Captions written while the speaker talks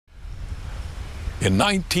In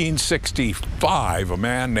 1965, a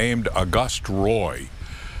man named August Roy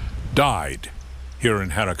died here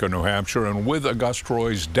in Henniker, New Hampshire, and with August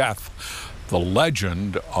Roy's death, the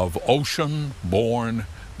legend of ocean-born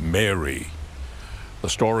Mary, the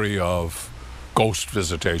story of ghost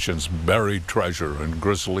visitations, buried treasure, and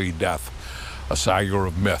grisly death, a saga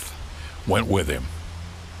of myth, went with him.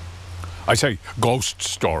 I say ghost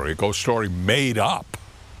story made up,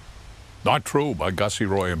 not true, by Gussie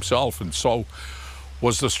Roy himself, and so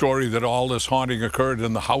was the story that all this haunting occurred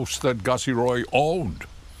in the house that Gussie Roy owned.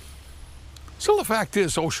 So the fact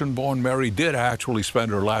is, ocean-born Mary did actually spend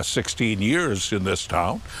her last 16 years in this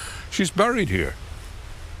town. She's buried here.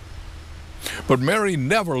 But Mary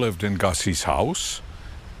never lived in Gussie's house.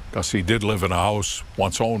 Gussie did live in a house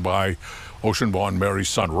once owned by ocean-born Mary's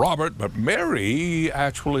son, Robert, but Mary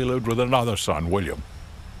actually lived with another son, William.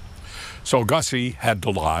 So Gussie had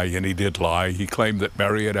to lie, and he did lie. He claimed that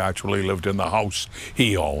Mary had actually lived in the house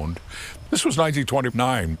he owned. This was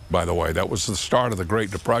 1929, by the way. That was the start of the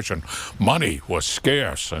Great Depression. Money was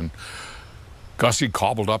scarce, and Gussie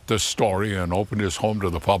cobbled up this story and opened his home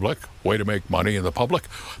to the public. Way to make money, in the public,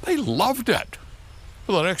 they loved it.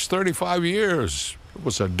 For the next 35 years, it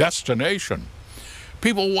was a destination.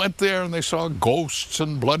 People went there and they saw ghosts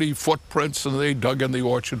and bloody footprints, and they dug in the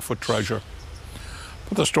orchard for treasure.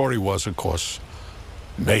 But the story was, of course,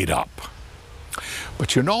 made up.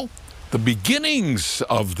 But you know, the beginnings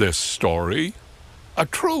of this story are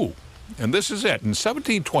true. And this is it. In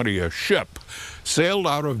 1720, a ship sailed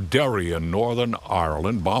out of Derry in Northern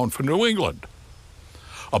Ireland, bound for New England.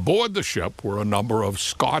 Aboard the ship were a number of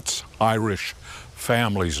Scots-Irish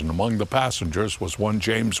families, and among the passengers was one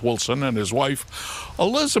James Wilson and his wife,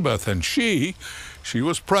 Elizabeth, and she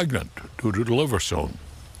was pregnant, due to deliver soon.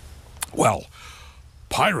 Well,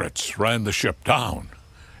 pirates ran the ship down,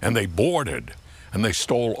 and they boarded, and they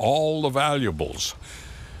stole all the valuables,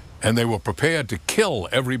 and they were prepared to kill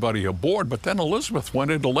everybody aboard. But then Elizabeth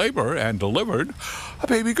went into labor and delivered a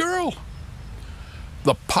baby girl.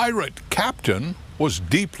 The pirate captain was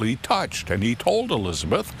deeply touched, and he told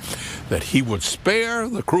Elizabeth that he would spare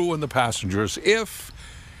the crew and the passengers if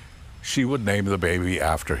she would name the baby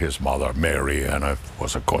after his mother, Mary, and it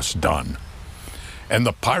was, of course, done. And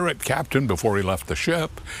the pirate captain, before he left the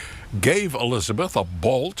ship, gave Elizabeth a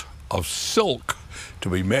bolt of silk to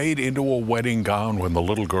be made into a wedding gown when the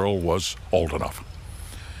little girl was old enough.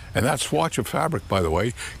 And that swatch of fabric, by the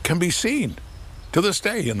way, can be seen to this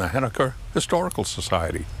day in the Henniker Historical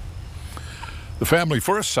Society. The family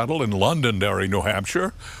first settled in Londonderry, New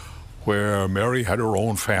Hampshire, where Mary had her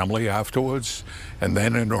own family afterwards, and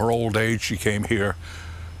then in her old age she came here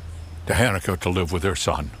to Henniker to live with her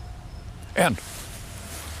son. And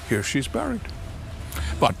here she's buried.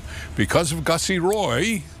 But because of Gussie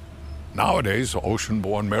Roy, nowadays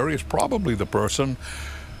ocean-born Mary is probably the person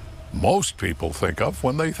most people think of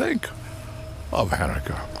when they think of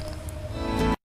Henniker.